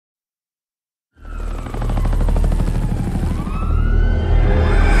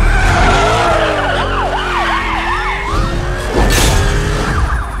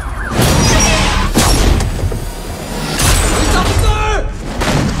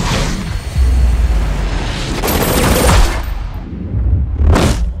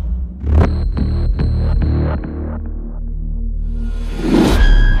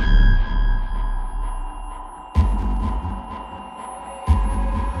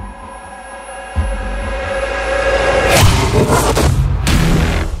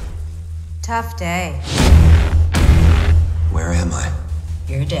Tough day. Where am I?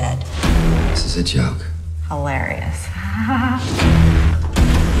 You're dead. This is a joke. Hilarious.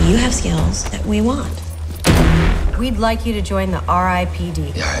 You have skills that we want. We'd like you to join the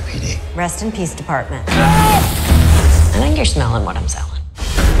R.I.P.D. The R.I.P.D. Rest in Peace Department. I think you're smelling what I'm selling.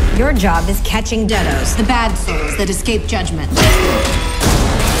 Your job is catching deados, the bad souls that escape judgment.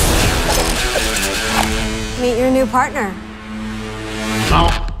 Meet your new partner.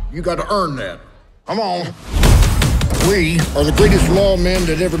 Now, you gotta earn that. Come on. We are the greatest lawmen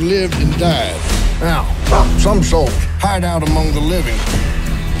that ever lived and died. Now, some souls hide out among the living.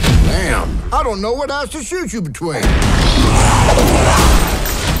 Damn, I don't know what else to shoot you between.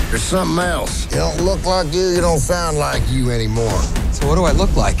 There's something else. You don't look like you don't sound like you anymore. So what do I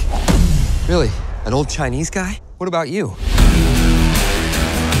look like? Really? An old Chinese guy? What about you?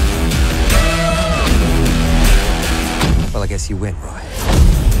 Well, I guess you win, Roy.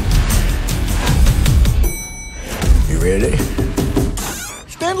 You ready?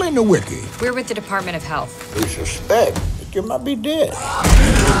 Stanley Nowicki. We're with the Department of Health. We suspect that you might be dead.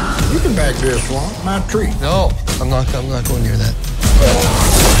 You can back this one, my treat. No, I'm not going near that.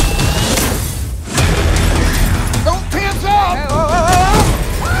 Don't tense up!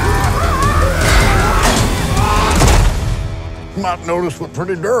 You might notice we're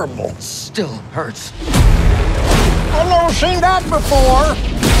pretty durable. Still hurts. I've never seen that before.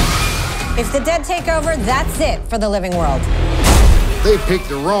 If the dead take over, that's it for the living world. They picked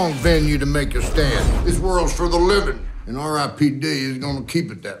the wrong venue to make a stand. This world's for the living, and R.I.P.D. is gonna keep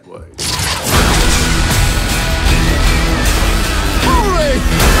it that way. Holy!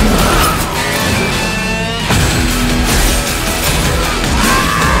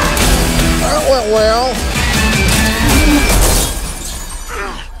 That went well.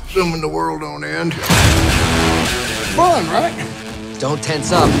 Assuming the world don't end. Fun, right? Don't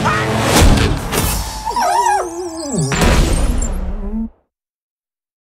tense up.